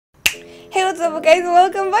Hey, what's up guys,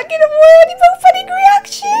 welcome back to the One Piece opening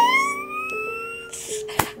reactions!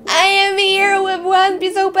 I am here with One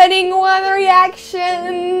Piece opening 1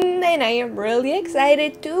 reaction and I am really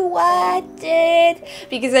excited to watch it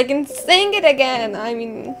because I can sing it again. I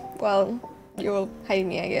mean, well, you will hate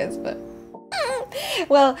me I guess, but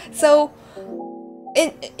well, so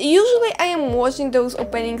usually I am watching those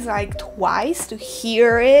openings like twice to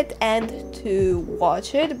hear it and to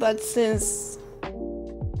watch it, but since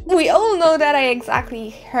we all know that I exactly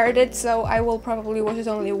heard it, so I will probably watch it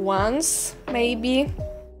only once, maybe.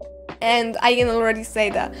 And I can already say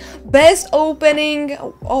that best opening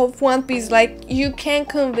of One Piece, like, you can't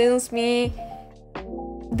convince me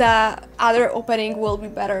that other opening will be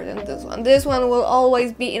better than this one. This one will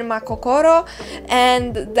always be in my kokoro,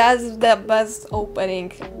 and that's the best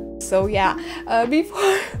opening. So yeah,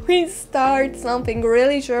 before we start, something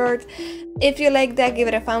really short. If you like that, give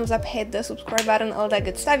it a thumbs up, hit the subscribe button, all that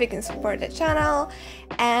good stuff. You can support the channel.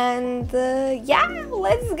 And yeah,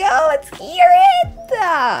 let's go, let's hear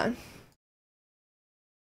it!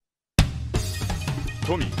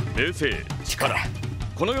 富、名声、力、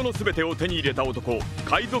この世の全てを手に入れた男、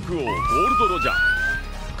海賊王ゴールド・ロジャー。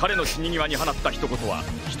彼の死に際に放った一言は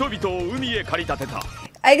人々を海へ駆り立てた。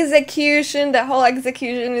Execution, the whole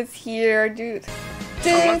execution is here, dude. こ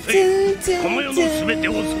の世の全て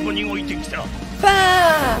をそこに置いてきた。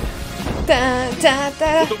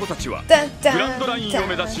男たちはグランドラインを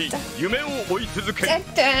目指し夢を追い続ける。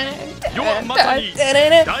世はまさに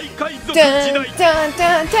大海賊時代。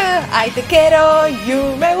愛だけど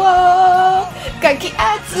夢をかき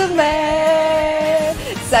集め、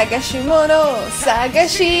探し物探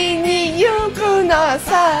しに行くの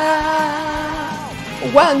さ。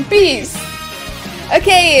One Piece.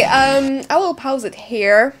 Okay, I will pause it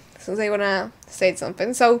here since I wanna say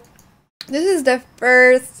something. So this is the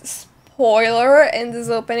first spoiler in this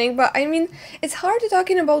opening, but I mean, it's hard to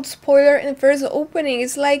talking about spoiler in the first opening.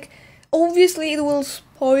 It's like, obviously it will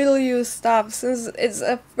spoil you stuff since it's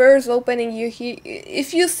a first opening.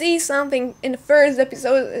 If you see something in the first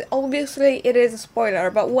episode, obviously it is a spoiler,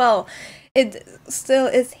 but well, it still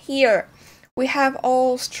is here. We have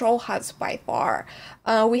all Straw Hats by far.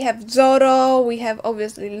 We have Zoro, we have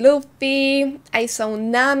obviously Luffy, I saw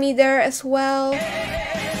Nami there as well.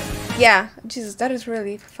 Yeah, Jesus, that is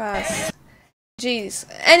really fast. Jeez.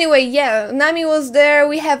 Anyway, yeah, Nami was there,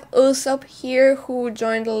 we have Usopp here who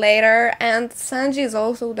joined later, and Sanji is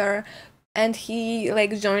also there, and he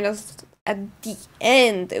like joined us at the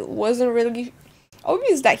end. It wasn't really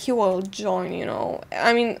obvious that he will join, you know.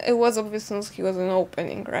 I mean, it was obvious since he was an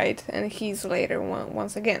opening, right? And he's later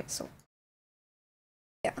once again, so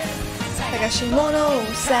yeah. Sagashimono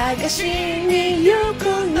sagashi ni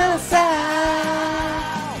yuku no sa.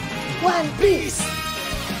 One Piece.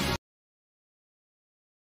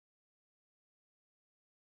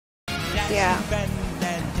 Yeah.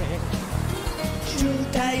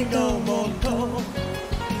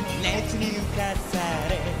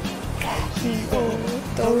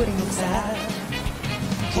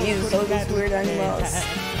 Jesus, all these weird animals.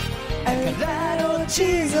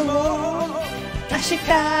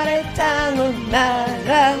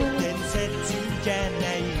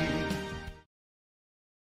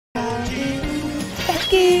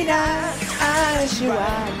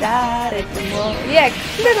 Yeah,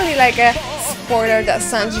 literally like a spoiler that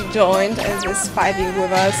Sanji joined and is fighting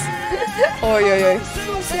with us. Oi oi oi.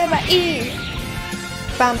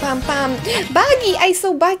 Pam pam pam. Buggy! I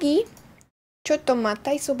saw Buggy. Chotto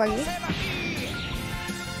matta, I saw Buggy.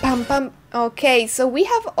 Pam pam. Okay, so we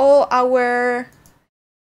have all our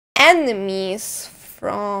enemies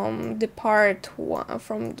from the part 1,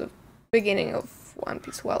 from the beginning of One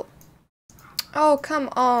Piece. Well, oh come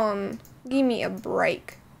on, give me a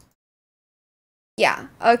break. Yeah,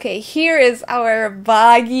 okay, here is our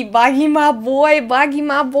Buggy my boy,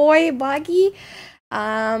 Buggy.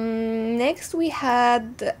 Next we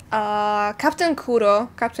had Captain Kuro.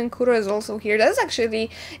 Captain Kuro is also here. That's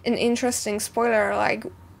actually an interesting spoiler. Like,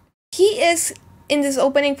 he is in this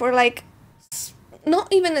opening for like not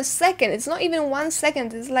even a second. It's not even 1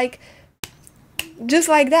 second. It's like just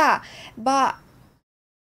like that. But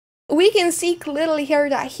we can see clearly here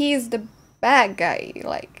that he is the bad guy.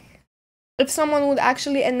 Like, if someone would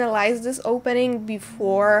actually analyze this opening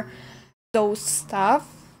before those stuff,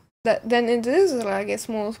 then it is like a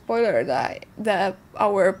small spoiler that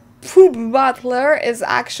our poop butler is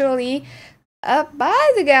actually a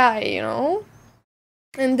bad guy, you know.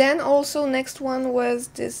 And then also next one was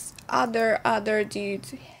this other dude,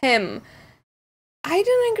 him. I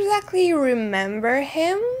don't exactly remember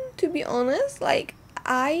him, to be honest. Like,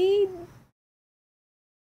 I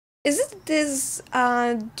Is it this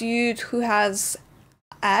dude who has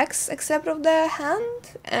X except of the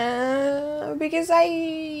hand? Because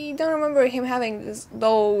I don't remember him having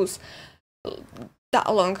those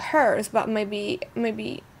that long hairs, but maybe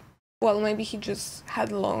he just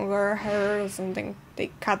had longer hair or something.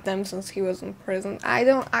 They cut them since he was in prison. I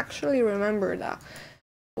don't actually remember that.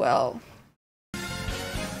 Well,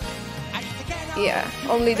 yeah,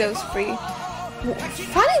 only those three.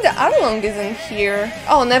 Funny that Arlong isn't here.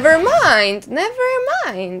 Oh, never mind. Never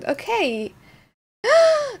mind. Okay.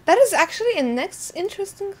 That is actually a next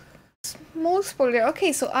interesting small spoiler.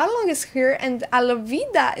 Okay, so Arlong is here and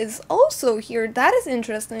Alavida is also here. That is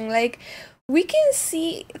interesting. Like, we can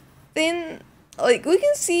see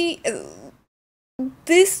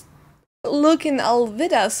this look in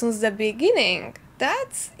Alvida since the beginning.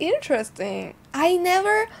 That's interesting. I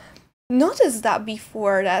never noticed that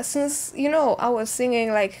before, that since, you know, I was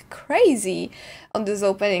singing like crazy on this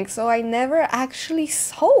opening, so I never actually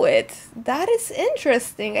saw it. That is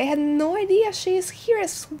interesting. I had no idea she is here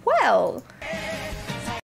as well.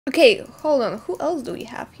 Okay, hold on. Who else do we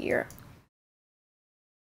have here?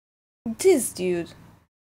 This dude.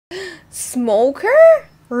 Smoker?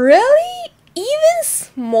 Really? Even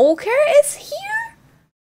Smoker is here?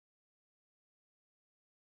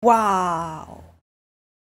 Wow.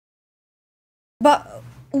 But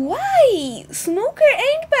why? Smoker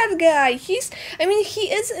ain't bad guy. I mean,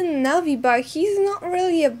 he is a Navi, but he's not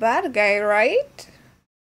really a bad guy, right?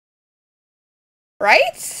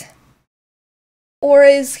 Right? Or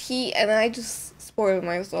is he, and I just spoiled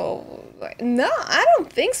myself. Like, no, I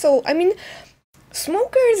don't think so. I mean,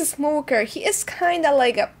 Smoker is a Smoker. He is kind of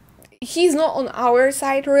like he's not on our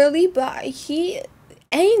side really, but he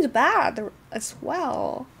ain't bad as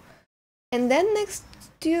well. And then next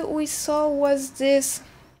dude we saw was this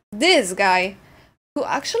guy who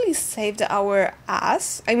actually saved our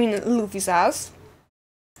ass. I mean, Luffy's ass.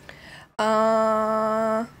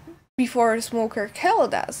 Before Smoker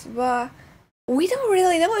killed us, but we don't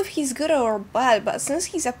really know if he's good or bad. But since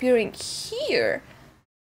he's appearing here,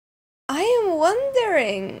 I am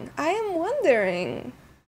wondering.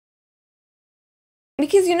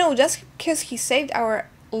 Because, you know, just because he saved our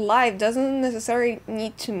life doesn't necessarily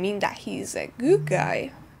need to mean that he's a good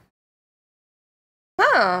guy.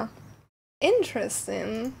 Huh.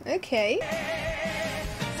 Interesting. Okay.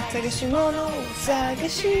 Sagashimono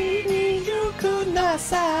sagashi ni yoku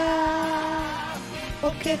nasa.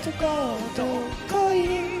 Okay to go to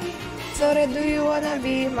koi. So do you wanna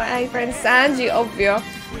be my friend Sanji? Obvio.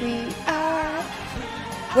 We are.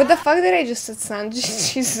 What the fuck did I just say,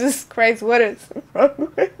 Sanji? Jesus Christ, what is wrong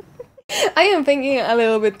with me? I am thinking a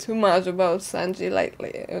little bit too much about Sanji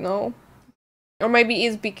lately, you know? Or maybe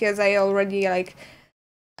it's because I already, like,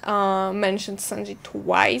 mentioned Sanji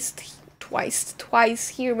twice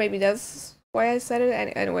here. Maybe that's why I said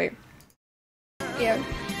it. Anyway. Yeah.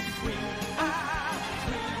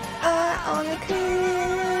 On the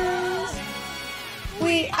cruise.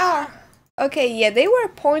 We are. Okay, yeah, they were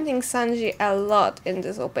pointing Sanji a lot in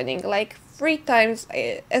this opening, like 3 times,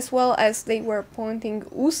 as well as they were pointing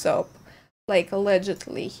Usopp, like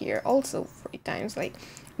allegedly here, also 3 times. Like,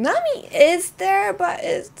 Nami is there, but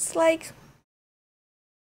it's like,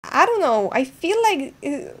 I don't know. I feel like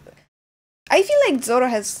Zoro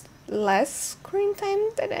has less screen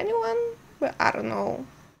time than anyone, but I don't know.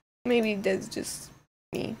 Maybe that's just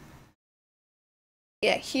me.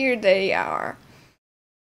 Yeah, here they are.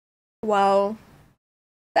 Well,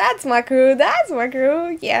 that's my crew,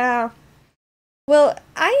 yeah. Well,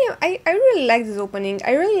 I really like this opening.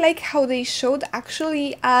 I really like how they showed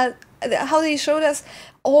us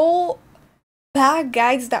all bad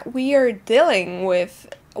guys that we are dealing with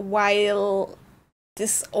while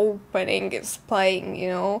this opening is playing, you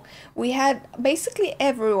know. We had basically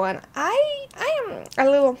everyone. I am a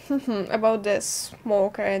little about the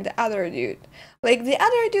Smoker and the other dude. Like, the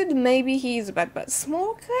other dude, maybe he's bad, but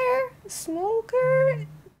Smoker,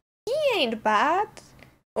 he ain't bad.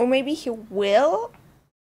 Or maybe he will.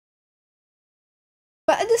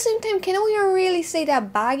 But at the same time, can we really say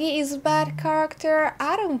that Baggy is a bad character?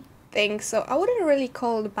 I don't think so. I wouldn't really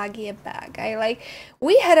call Baggy a bad guy. Like,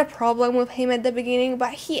 we had a problem with him at the beginning,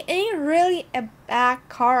 but he ain't really a bad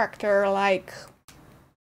character like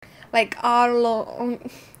Arlo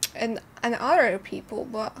and other people,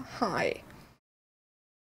 but hi.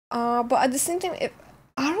 But at the same time, if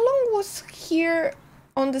Arlong was here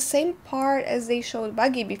on the same part as they showed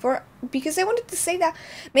Buggy before, because I wanted to say that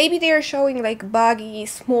maybe they are showing like Buggy,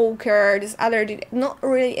 Smoker, this other dude, not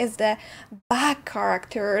really as the bad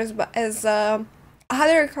characters, but as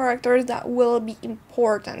other characters that will be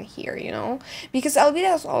important here, you know, because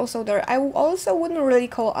Alvida is also there. I also wouldn't really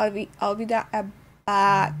call Alvida a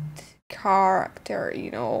bad character, you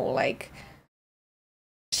know, like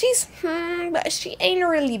she's but she ain't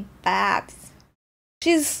really bad.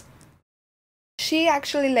 She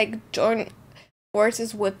actually like joined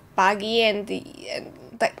forces with Buggy and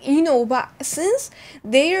you know, but since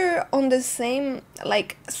they're on the same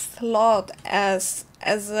like slot as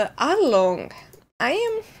Arlong, I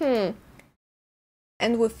am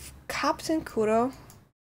and with Captain Kuro,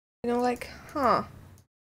 you know, like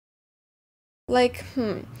like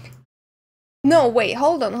no, wait,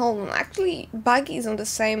 hold on. Actually, Buggy is on the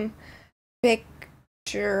same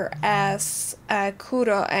picture as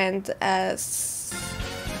Kuro and as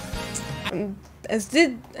this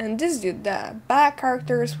dude, the bad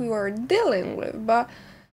characters we were dealing with. But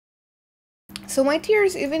so my tier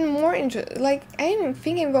is even more like I'm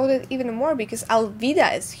thinking about it even more because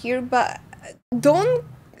Alvida is here, but don't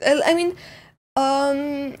I mean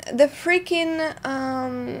the freaking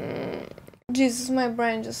Jesus, my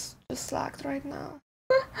brain just slacked right now.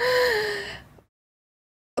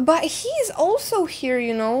 But he's also here,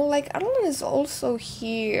 you know, like Arlen is also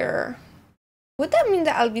here. Would that mean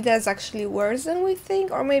that Alvida is actually worse than we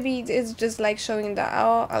think? Or maybe it's just like showing that,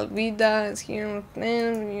 oh, Alvida is here with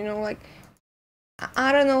them, you know, like,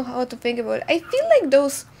 I don't know how to think about it. I feel like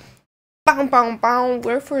those pound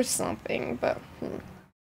were for something, but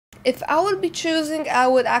if I would be choosing, I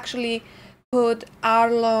would actually put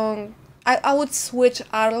Arlong, I would switch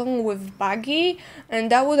Arlong with Buggy,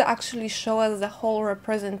 and that would actually show us the whole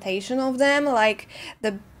representation of them, like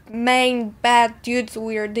the main bad dudes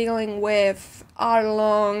we are dealing with,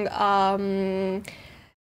 Arlong,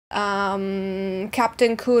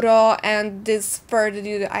 Captain Kuro, and this third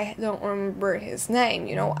dude, I don't remember his name,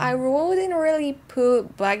 you know. I wouldn't really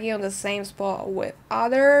put Buggy on the same spot with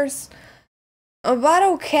others, but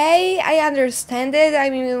okay, I understand it.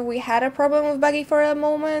 I mean, we had a problem with Buggy for a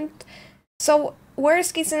moment, so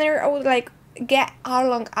worst case scenario, I would like get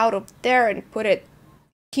Arlong out of there and put it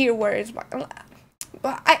here where it's.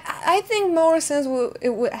 But I think more sense it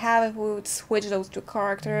would have if we would switch those two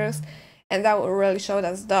characters, and that would really show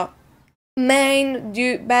us the main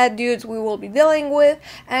bad dudes we will be dealing with,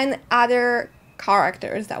 and other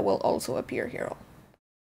characters that will also appear here.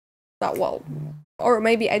 That well, or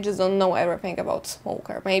maybe I just don't know everything about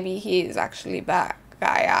Smoker. Maybe he is actually bad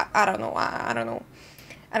guy. I don't know. I don't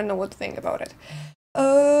know what to think about it.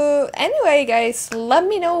 Anyway, guys, let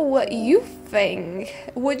me know what you think.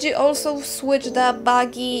 Would you also switch the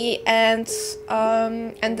Buggy and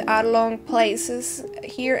Arlong places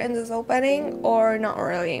here in this opening, or not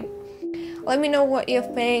really? Let me know what you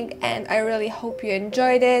think, and I really hope you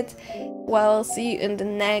enjoyed it. Well, see you in the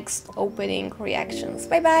next opening reactions.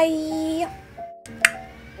 Bye bye!